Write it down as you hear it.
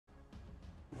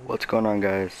What's going on,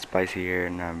 guys? Spicy here,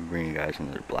 and I'm bringing you guys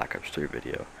another Black Ops 3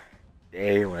 video.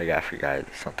 Today, what I got for you guys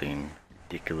is something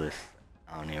ridiculous.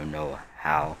 I don't even know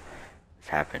how this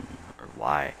happened or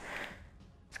why.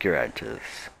 Let's get right into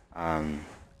this. Sorry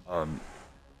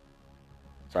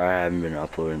I haven't been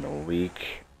uploading in a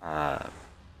week. For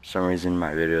some reason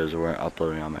my videos weren't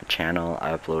uploading on my channel.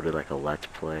 I uploaded like a Let's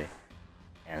Play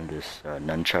and this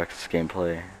Nunchucks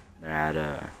gameplay. Then I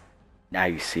had now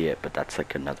you see it, but that's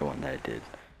like another one that I did.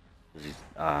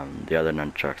 The other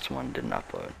Nunchucks one didn't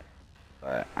upload,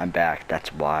 but I'm back,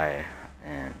 that's why.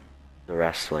 And the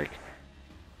rest, like,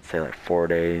 say like 4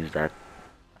 days, that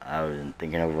I was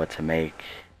thinking of what to make.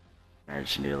 I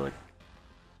just need like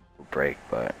a break,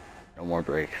 but no more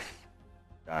breaks.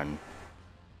 Done.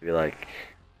 Maybe like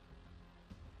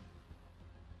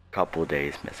a couple of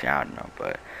days missing, I don't know,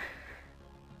 but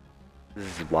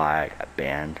this is why I got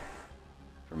banned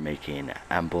from making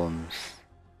emblems,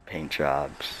 paint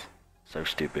jobs. So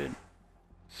stupid.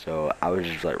 So I was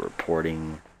just like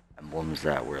reporting emblems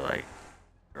that were like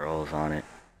girls on it,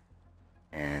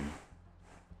 and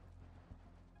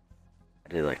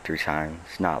I did like 3 times.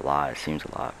 It's not a lot, it seems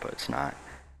a lot, but it's not.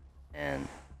 And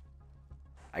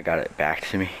I got it back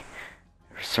to me.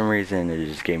 For some reason it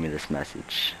just gave me this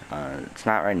message. It's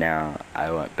not right now.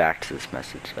 I went back to this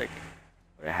message like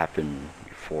what happened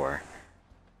before.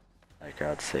 Like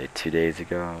I'd say 2 days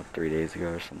ago, 3 days ago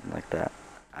or something like that.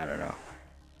 I don't know.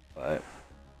 But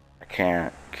I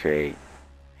can't create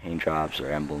paint jobs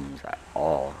or emblems at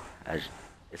all. As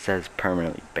it says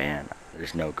permanently banned.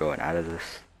 There's no going out of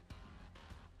this.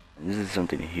 And this is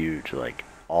something huge. Like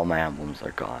all my emblems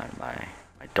are gone. My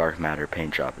dark matter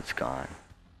paint job is gone.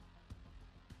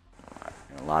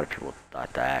 And a lot of people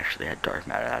thought that I actually had dark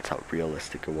matter. That's how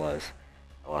realistic it was.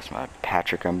 I lost my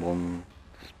Patrick emblem,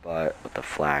 but with the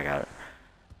flag out.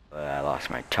 But I lost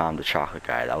my Tom the Chocolate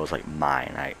Guy. That was like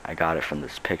mine. I got it from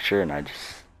this picture, and I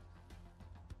just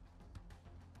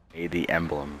made the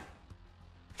emblem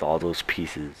with all those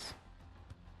pieces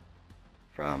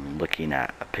from looking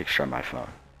at a picture on my phone.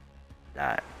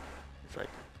 That is like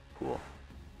cool.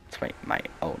 It's my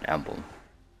own emblem.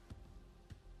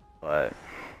 But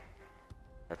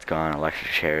that's gone. Electric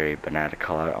Cherry, Banana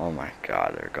Color. Oh my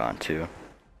god, they're gone too.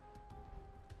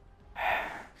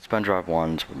 SpongeBob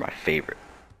ones were my favorite.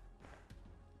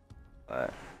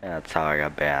 But yeah, that's how I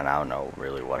got banned. I don't know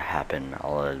really what happened.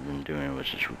 All I've been doing was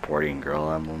just reporting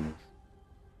girl emblems.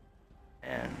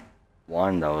 And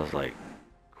one that was like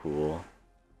cool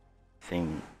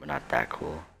thing, but not that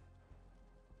cool.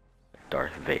 Like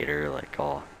Darth Vader, like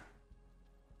all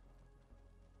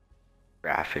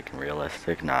graphic and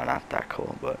realistic. No, not that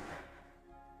cool, but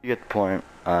you get the point.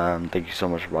 Thank you so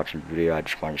much for watching the video. I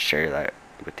just wanted to share that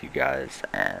with you guys,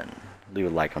 and leave a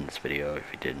like on this video if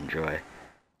you did enjoy.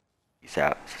 Peace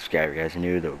out. Subscribe if you guys are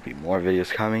new. There will be more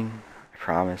videos coming. I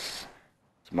promise.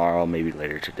 Tomorrow, maybe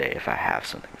later today if I have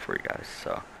something for you guys.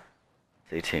 So,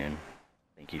 stay tuned.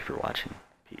 Thank you for watching.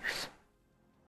 Peace.